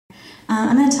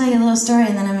I'm going to tell you a little story,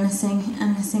 and then I'm going to sing.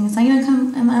 I'm going to sing a song. You want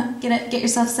to come? Get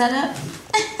yourself set up.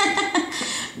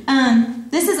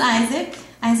 This is Isaac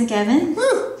Evan.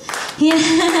 Woo! He and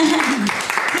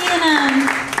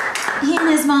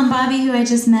his mom Bobby, who I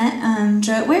just met,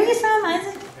 drove. Where are you from,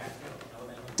 Isaac?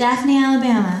 Daphne,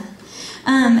 Alabama.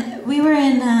 We were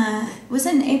in. Was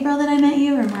it in April that I met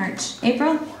you, or March?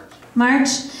 April? March.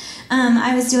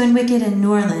 I was doing Wicked in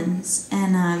New Orleans,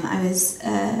 and I was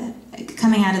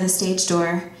coming out of the stage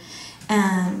door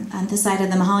on the side of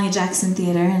the Mahalia Jackson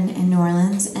Theater in New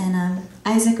Orleans, and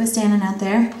Isaac was standing out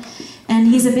there, and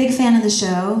he's a big fan of the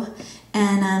show,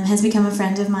 and has become a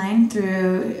friend of mine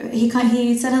through. He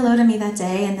said hello to me that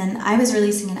day, and then I was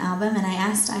releasing an album, and I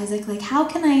asked Isaac, like, how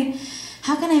can I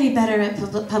be better at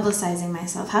publicizing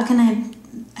myself? How can I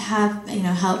have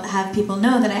people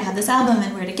know that I have this album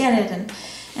and where to get it?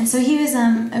 And so he was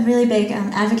a really big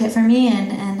advocate for me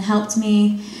and helped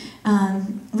me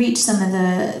reach some of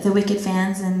the Wicked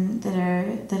fans and that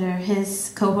are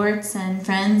his cohorts and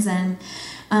friends. And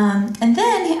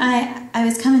then I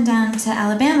was coming down to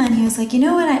Alabama, and he was like, you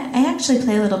know what? I actually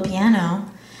play a little piano,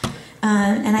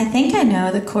 and I think I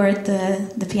know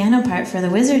the piano part for The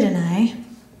Wizard and I.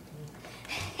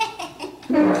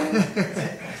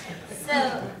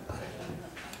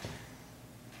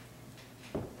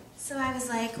 So I was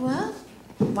like, well,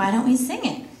 why don't we sing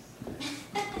it?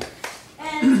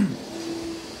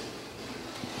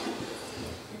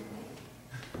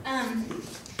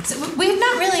 So we've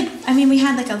not really, we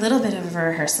had like a little bit of a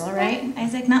rehearsal, right,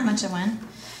 Isaac? Not much of one.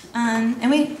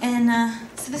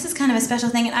 So this is kind of a special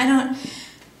thing, and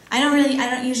I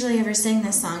don't usually ever sing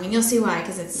this song, and you'll see why,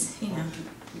 because it's,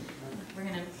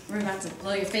 we're about to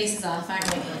blow your faces off, aren't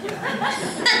we?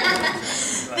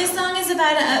 This song is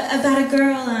about a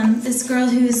girl, this girl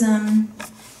who's,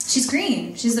 she's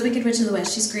green. She's the Wicked Witch of the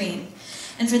West. She's green.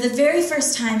 And for the very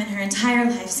first time in her entire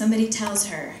life, somebody tells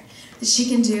her that she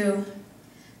can do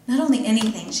not only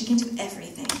anything, she can do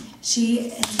everything.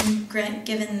 She has been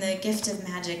given the gift of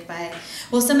magic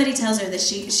somebody tells her that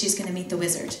she's going to meet the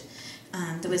wizard,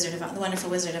 the wonderful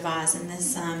Wizard of Oz, and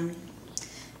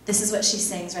this is what she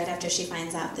sings right after she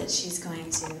finds out that she's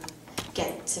going to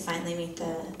get to finally meet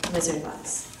the Wizard of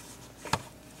Oz.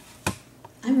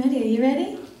 I'm ready. Are you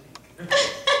ready?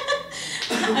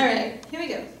 All right, here we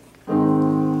go.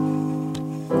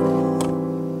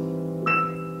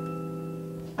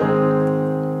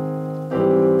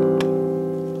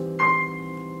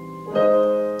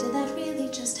 Did that really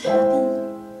just happen?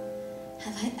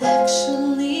 Have I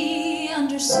actually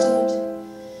understood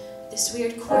this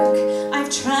weird quirk I've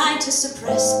tried to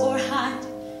suppress or hide?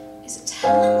 Is a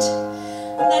talent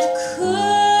that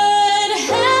could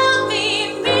help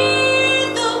me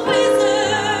meet the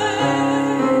wizard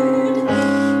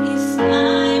if I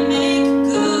make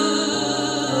good.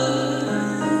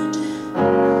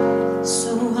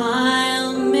 So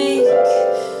I'll make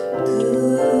good.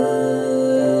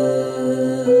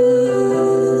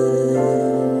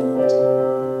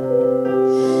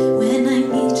 When I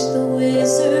meet the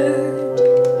wizard,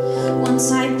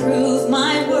 once I prove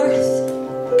my worth,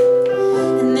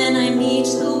 and then I meet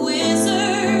the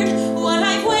wizard, what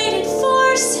I've waited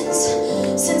for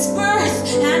since birth,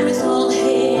 and with all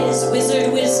his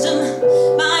wizard wisdom,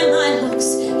 by my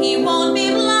looks, he won't be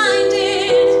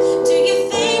blinded. Do you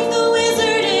think the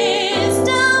wizard is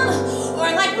dumb,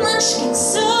 or like Munchkin,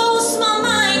 so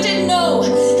small-minded? No,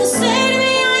 he'll say to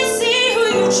me, I see who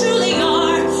you truly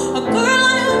are, a girl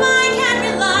on whom I can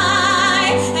rely,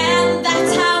 and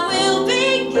that's how we'll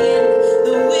begin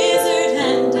the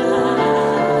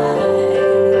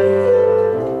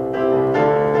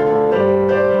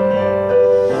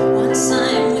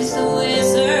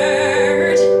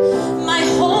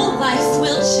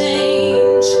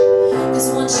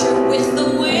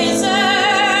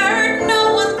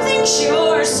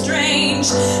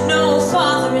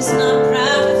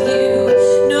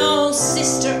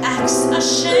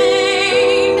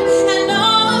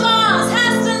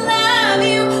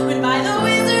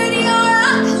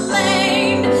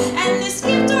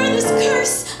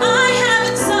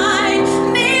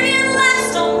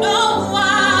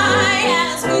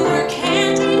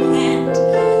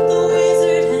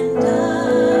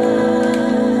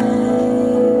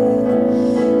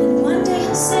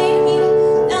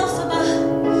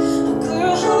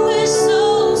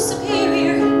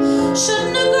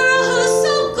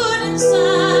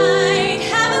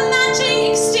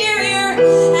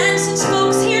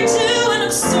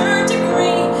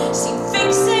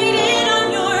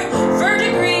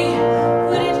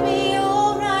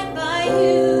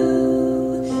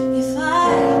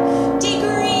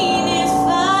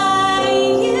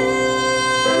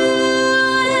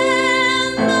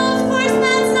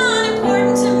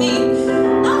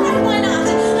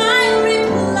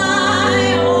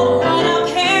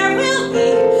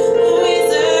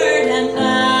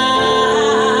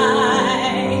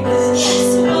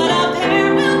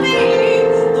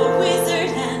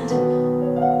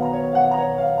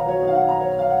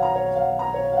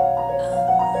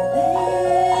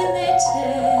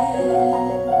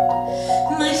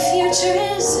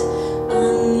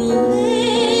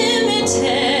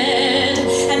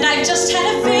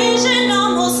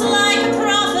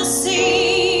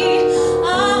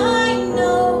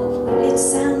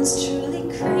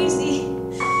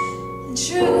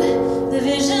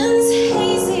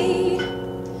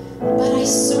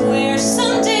sweet.